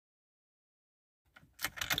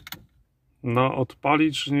No,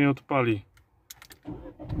 odpali czy nie odpali?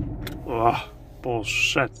 O,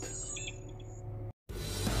 poszedł.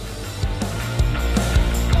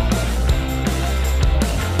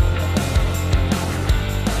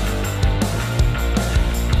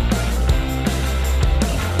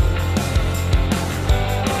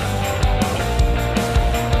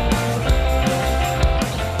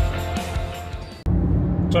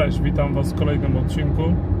 Cześć, witam Was w kolejnym odcinku.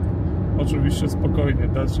 Oczywiście spokojnie,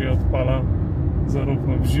 Dacia odpala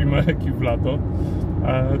zarówno w zimę, jak i w lato.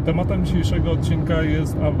 Tematem dzisiejszego odcinka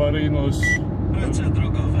jest awaryjność. Prace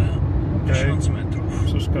drogowe, 1000 metrów.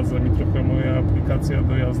 Przeszkadza mi trochę moja aplikacja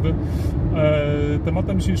do jazdy.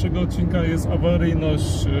 Tematem dzisiejszego odcinka jest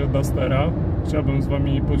awaryjność Dustera. Chciałbym z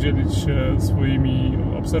Wami podzielić się swoimi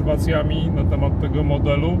obserwacjami na temat tego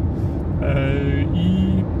modelu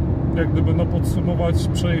i jak gdyby podsumować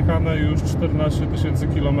przejechane już 14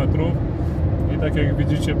 000 km i tak jak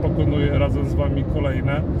widzicie pokonuję razem z Wami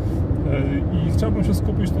kolejne i chciałbym się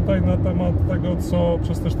skupić tutaj na temat tego, co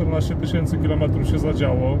przez te 14 000 km się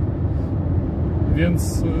zadziało,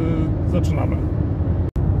 więc zaczynamy.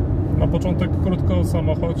 Na początek krótko o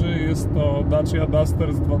samochodzie. Jest to Dacia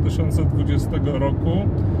Duster z 2020 roku,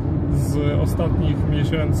 z ostatnich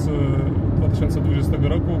miesięcy 2020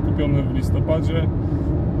 roku, kupiony w listopadzie.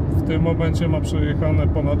 W tym momencie ma przejechane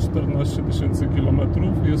ponad 14 000 km.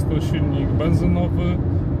 Jest to silnik benzynowy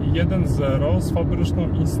 1.0 z fabryczną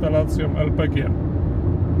instalacją LPG.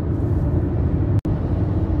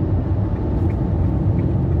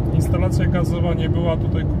 Instalacja gazowa nie była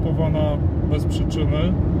tutaj kupowana bez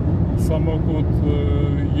przyczyny. Samochód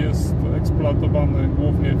jest eksploatowany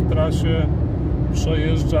głównie w trasie.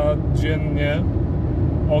 Przejeżdża dziennie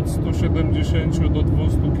od 170 do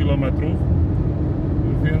 200 km.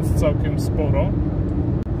 Więc całkiem sporo.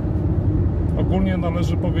 Ogólnie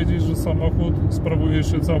należy powiedzieć, że samochód sprawuje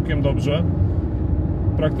się całkiem dobrze.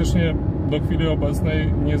 Praktycznie do chwili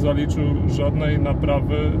obecnej nie zaliczył żadnej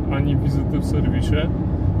naprawy ani wizyty w serwisie.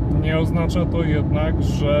 Nie oznacza to jednak,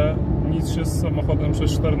 że nic się z samochodem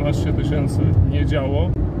przez 14 000 nie działo.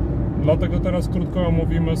 Dlatego teraz krótko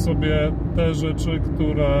omówimy sobie te rzeczy,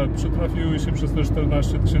 które przytrafiły się przez te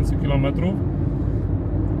 14 000 km.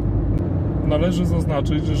 Należy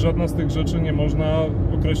zaznaczyć, że żadna z tych rzeczy nie można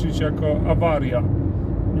określić jako awaria.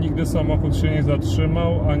 Nigdy samochód się nie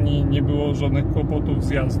zatrzymał, ani nie było żadnych kłopotów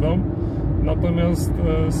z jazdą. Natomiast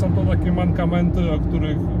są to takie mankamenty, o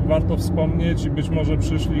których warto wspomnieć i być może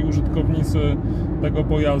przyszli użytkownicy tego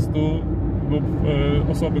pojazdu lub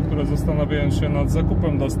osoby, które zastanawiają się nad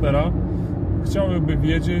zakupem Dustera, chciałyby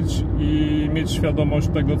wiedzieć i mieć świadomość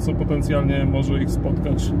tego, co potencjalnie może ich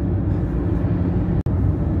spotkać.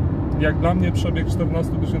 Jak dla mnie przebieg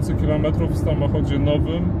 14 000 km w samochodzie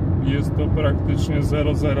nowym jest to praktycznie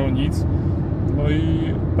 0,0 nic. No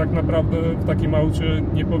i tak naprawdę w takim aucie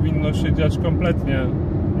nie powinno się dziać kompletnie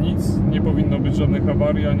nic, nie powinno być żadnych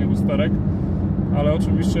awarii ani usterek, ale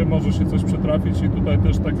oczywiście może się coś przytrafić i tutaj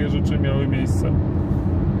też takie rzeczy miały miejsce.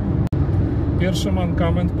 Pierwszy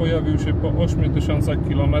mankament pojawił się po 8000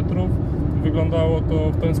 km. Wyglądało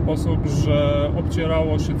to w ten sposób, że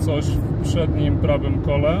obcierało się coś w przednim prawym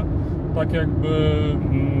kole, tak jakby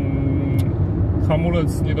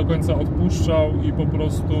hamulec nie do końca odpuszczał i po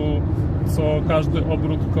prostu co każdy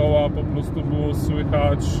obrót koła po prostu było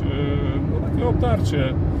słychać takie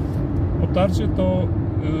obtarcie. Obtarcie to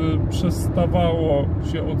przestawało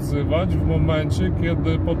się odzywać w momencie,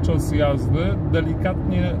 kiedy podczas jazdy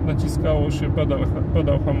delikatnie naciskało się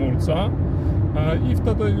pedał hamulca i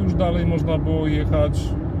wtedy już dalej można było jechać,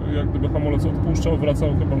 jak gdyby hamulec odpuszczał, wracał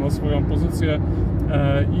chyba na swoją pozycję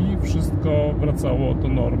i wszystko wracało do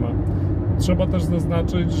normy. Trzeba też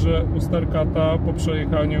zaznaczyć, że usterka ta po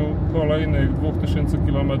przejechaniu kolejnych 2000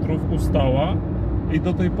 km ustała i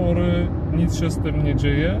do tej pory nic się z tym nie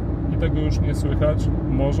dzieje i tego już nie słychać.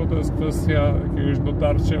 Może to jest kwestia jakiegoś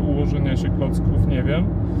dotarcia, ułożenia się klocków, nie wiem.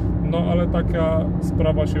 No ale taka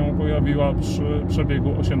sprawa się pojawiła przy przebiegu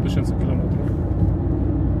 8000 km.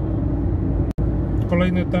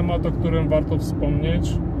 Kolejny temat, o którym warto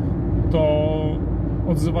wspomnieć, to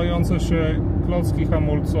odzywające się klocki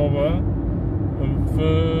hamulcowe w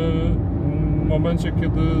momencie,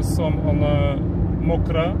 kiedy są one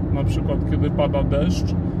mokre, na przykład kiedy pada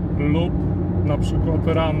deszcz, lub na przykład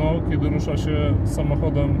rano, kiedy rusza się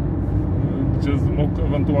samochodem, gdzie mógł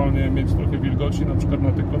ewentualnie mieć trochę wilgoci, na przykład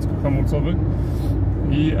na tych klockach hamulcowych.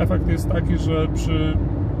 I efekt jest taki, że przy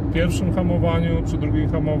pierwszym hamowaniu, przy drugim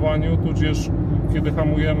hamowaniu, tudzież kiedy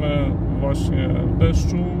hamujemy właśnie w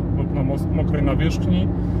deszczu lub na mokrej nawierzchni,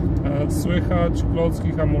 słychać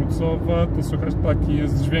klocki hamulcowe, to słychać taki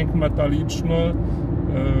jest dźwięk metaliczny,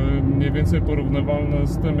 mniej mniej więcej porównywalne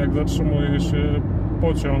z tym, jak zatrzymuje się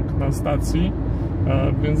pociąg na stacji,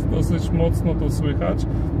 więc dosyć mocno to słychać.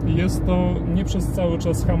 Jest to nie przez cały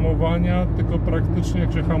czas hamowania, tylko praktycznie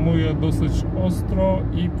jak się hamuje dosyć ostro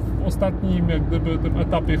i w ostatnim jak gdyby tym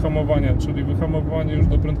etapie hamowania, czyli wyhamowanie już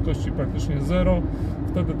do prędkości praktycznie 0,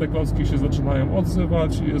 wtedy te klocki się zaczynają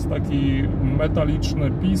odzywać, jest taki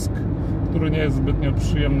metaliczny pisk, który nie jest zbytnio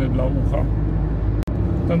przyjemny dla ucha.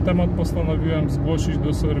 Ten temat postanowiłem zgłosić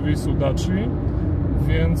do serwisu Daci,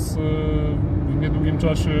 więc w niedługim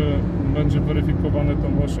czasie będzie weryfikowany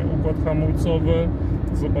ten właśnie układ hamulcowy.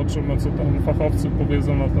 Zobaczymy, co tam fachowcy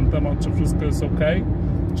powiedzą na ten temat, czy wszystko jest ok,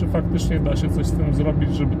 czy faktycznie da się coś z tym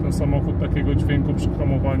zrobić, żeby ten samochód takiego dźwięku przy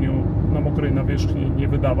hamowaniu na mokrej nawierzchni nie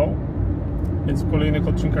wydawał. Więc w kolejnych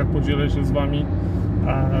odcinkach podzielę się z Wami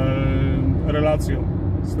relacją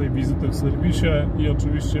z tej wizyty w serwisie i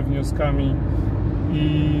oczywiście wnioskami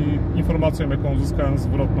i informacją, jaką uzyskałem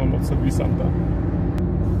zwrotną od serwisanta.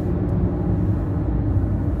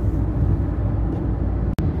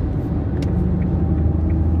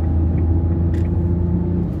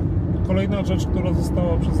 Kolejna rzecz, która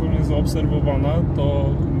została przeze mnie zaobserwowana, to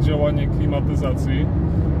działanie klimatyzacji,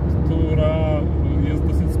 która jest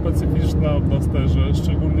dosyć specyficzna w Dusterze,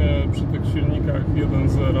 szczególnie przy tych silnikach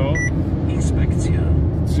 1.0. Inspekcja.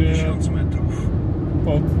 Gdzie 1000 metrów.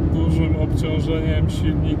 Pod dużym obciążeniem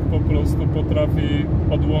silnik po prostu potrafi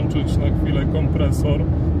odłączyć na chwilę kompresor,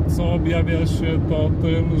 co objawia się to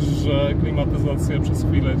tym, że klimatyzacja przez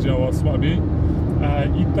chwilę działa słabiej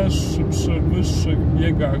i też przy wyższych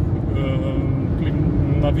biegach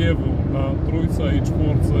nawiewu na 3 i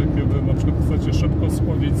 4, kiedy na przykład chcecie szybko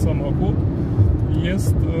schłodzić samochód,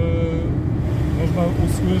 jest można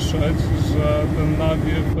usłyszeć, że ten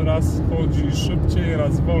nawiew raz chodzi szybciej,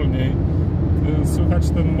 raz wolniej. Słychać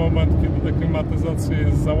ten moment, kiedy ta klimatyzacja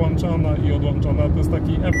jest załączana i odłączana. To jest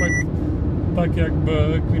taki efekt, tak jakby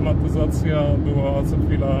klimatyzacja była co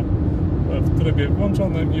chwila w trybie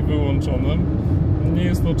włączonym i wyłączonym. Nie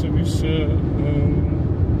jest to oczywiście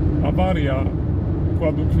awaria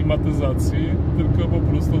układu klimatyzacji, tylko po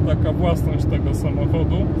prostu taka własność tego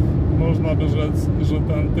samochodu. Można by rzec, że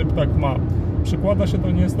ten typ tak ma. Przekłada się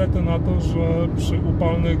to niestety na to, że przy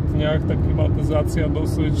upalnych dniach ta klimatyzacja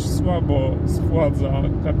dosyć słabo schładza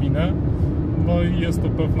kabinę, no i jest to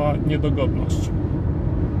pewna niedogodność.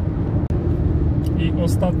 I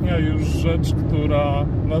ostatnia już rzecz, która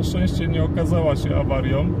na szczęście nie okazała się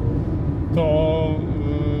awarią, to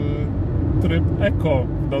tryb Eco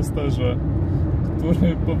w Dusterze,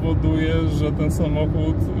 który powoduje, że ten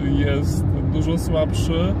samochód jest dużo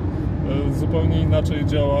słabszy, zupełnie inaczej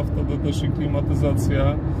działa wtedy też i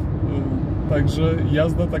klimatyzacja, także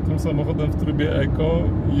jazda takim samochodem w trybie Eco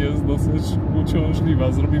jest dosyć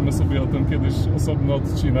uciążliwa. Zrobimy sobie o tym kiedyś osobny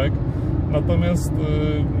odcinek. Natomiast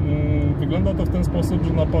wygląda to w ten sposób,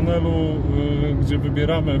 że na panelu, gdzie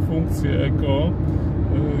wybieramy funkcję Eco,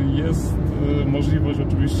 jest możliwość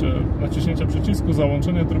oczywiście naciśnięcia przycisku,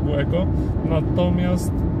 załączenia trybu Eco,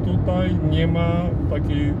 natomiast tutaj nie ma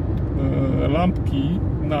takiej lampki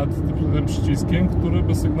nad tym przyciskiem, który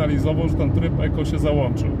by sygnalizował, że ten tryb Eco się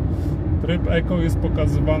załączył. Tryb Eco jest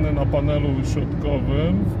pokazywany na panelu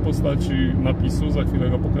środkowym w postaci napisu, za chwilę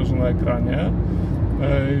go pokażę na ekranie.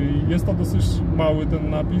 Jest to dosyć mały ten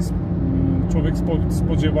napis. Człowiek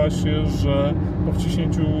spodziewa się, że po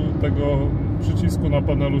wciśnięciu tego przycisku na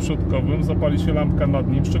panelu środkowym zapali się lampka nad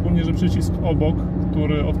nim, szczególnie, że przycisk obok,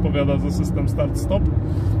 który odpowiada za system start-stop,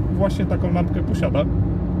 właśnie taką lampkę posiada,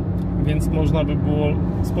 więc można by było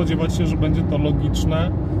spodziewać się, że będzie to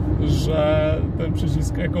logiczne, że ten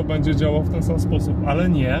przycisk Eco będzie działał w ten sam sposób, ale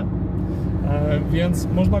nie, więc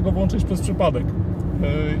można go włączyć przez przypadek.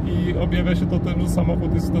 I objawia się to tym, że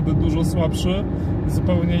samochód jest wtedy dużo słabszy,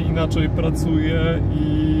 zupełnie inaczej pracuje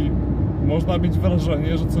i można mieć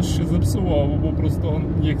wrażenie, że coś się zepsuło, bo po prostu on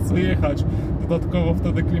nie chce jechać. Dodatkowo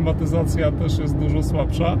wtedy klimatyzacja też jest dużo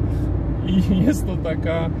słabsza i jest to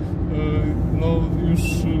taka no już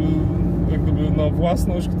jak gdyby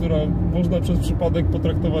własność, która można przez przypadek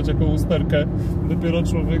potraktować jako usterkę. Dopiero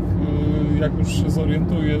człowiek, jak już się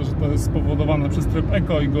zorientuje, że to jest spowodowane przez tryb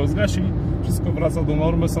Eco i go zgasi, wszystko wraca do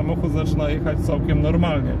normy, samochód zaczyna jechać całkiem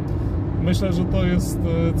normalnie. Myślę, że to jest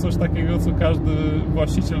coś takiego, co każdy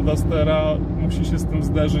właściciel Dustera musi się z tym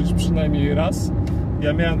zderzyć przynajmniej raz.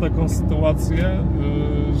 Ja miałem taką sytuację,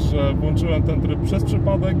 że włączyłem ten tryb przez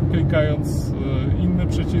przypadek, klikając inny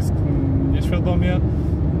przycisk nieświadomie.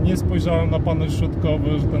 Nie spojrzałem na panel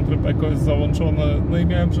środkowy, że ten tryb Eco jest załączony. No i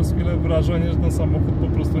miałem przez chwilę wrażenie, że ten samochód po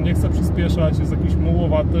prostu nie chce przyspieszać, jest jakiś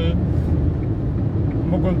mułowaty.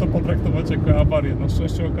 Mogłem to potraktować jako awarię. Na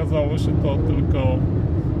szczęście okazało się to tylko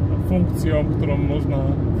funkcją, którą można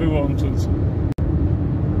wyłączyć.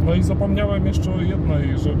 No i zapomniałem jeszcze o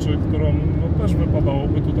jednej rzeczy, którą no, też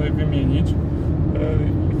wypadałoby tutaj wymienić.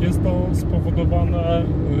 Jest to spowodowane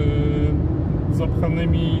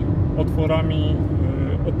zapchanymi otworami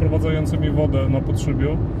odprowadzającymi wodę na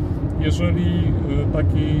podszybiu. Jeżeli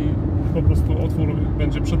taki po prostu otwór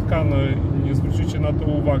będzie przetkany i nie zwrócicie na to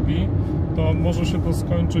uwagi, to może się to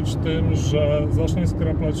skończyć tym, że zacznie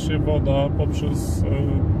skraplać się woda poprzez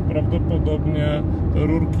prawdopodobnie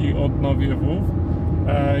rurki od nawiewów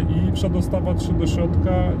i przedostawać się do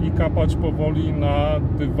środka i kapać powoli na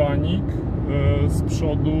dywanik z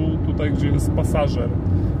przodu, tutaj gdzie jest pasażer.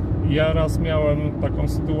 Ja raz miałem taką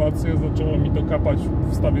sytuację, zaczęło mi to kapać,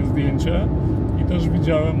 wstawię zdjęcie i też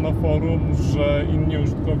widziałem na forum, że inni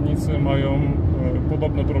użytkownicy mają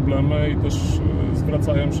podobne problemy i też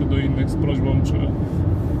zwracają się do innych z prośbą, czy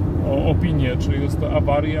o opinię, czy jest to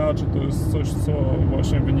awaria, czy to jest coś, co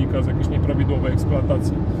właśnie wynika z jakiejś nieprawidłowej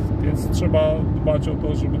eksploatacji. Więc trzeba dbać o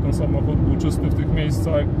to, żeby ten samochód był czysty w tych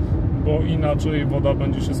miejscach, bo inaczej woda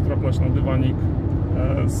będzie się skraplać na dywanik.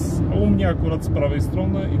 U mnie akurat z prawej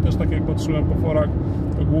strony i też tak jak patrzyłem po forach,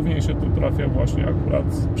 to głównie się to trafia właśnie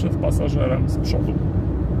akurat przed pasażerem z przodu.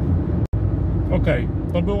 Ok,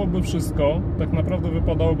 to byłoby wszystko. Tak naprawdę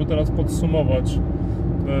wypadałoby teraz podsumować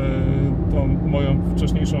tą moją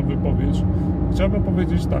wcześniejszą wypowiedź. Chciałbym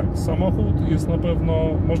powiedzieć tak, samochód jest na pewno,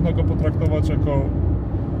 można go potraktować jako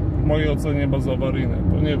w mojej ocenie bezawaryjny,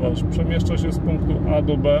 ponieważ przemieszcza się z punktu A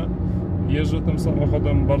do B, jeżdżę tym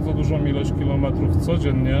samochodem bardzo dużą ilość kilometrów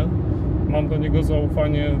codziennie, mam do niego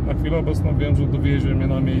zaufanie, na chwilę obecną wiem, że dowiezie mnie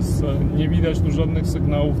na miejsce, nie widać tu żadnych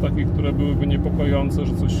sygnałów takich, które byłyby niepokojące,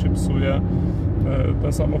 że coś się psuje.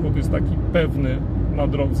 Ten samochód jest taki pewny na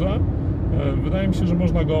drodze. Wydaje mi się, że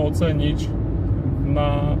można go ocenić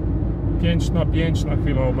na 5/5 na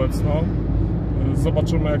chwilę obecną.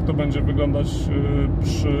 Zobaczymy, jak to będzie wyglądać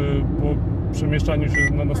po przemieszczaniu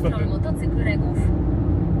się na następnym...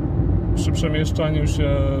 Przy przemieszczaniu się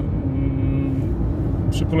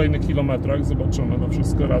przy kolejnych kilometrach. Zobaczymy to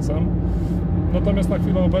wszystko razem. Natomiast na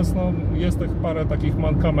chwilę obecną jest parę takich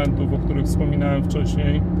mankamentów, o których wspominałem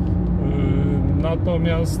wcześniej.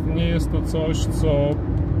 Natomiast nie jest to coś, co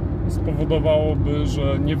spowodowałoby,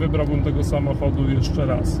 że nie wybrałbym tego samochodu jeszcze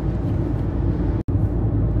raz.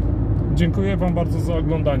 Dziękuję Wam bardzo za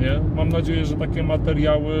oglądanie. Mam nadzieję, że takie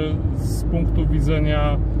materiały z punktu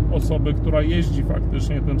widzenia osoby, która jeździ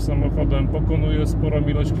faktycznie tym samochodem, pokonuje sporą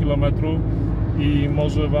ilość kilometrów i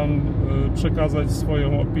może Wam przekazać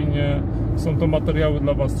swoją opinię. Są to materiały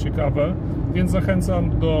dla Was ciekawe, więc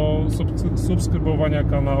zachęcam do subskrybowania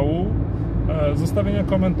kanału, zostawienia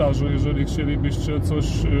komentarzy, jeżeli chcielibyście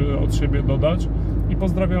coś od siebie dodać i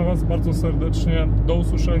pozdrawiam Was bardzo serdecznie. Do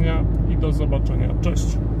usłyszenia i do zobaczenia.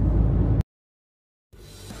 Cześć!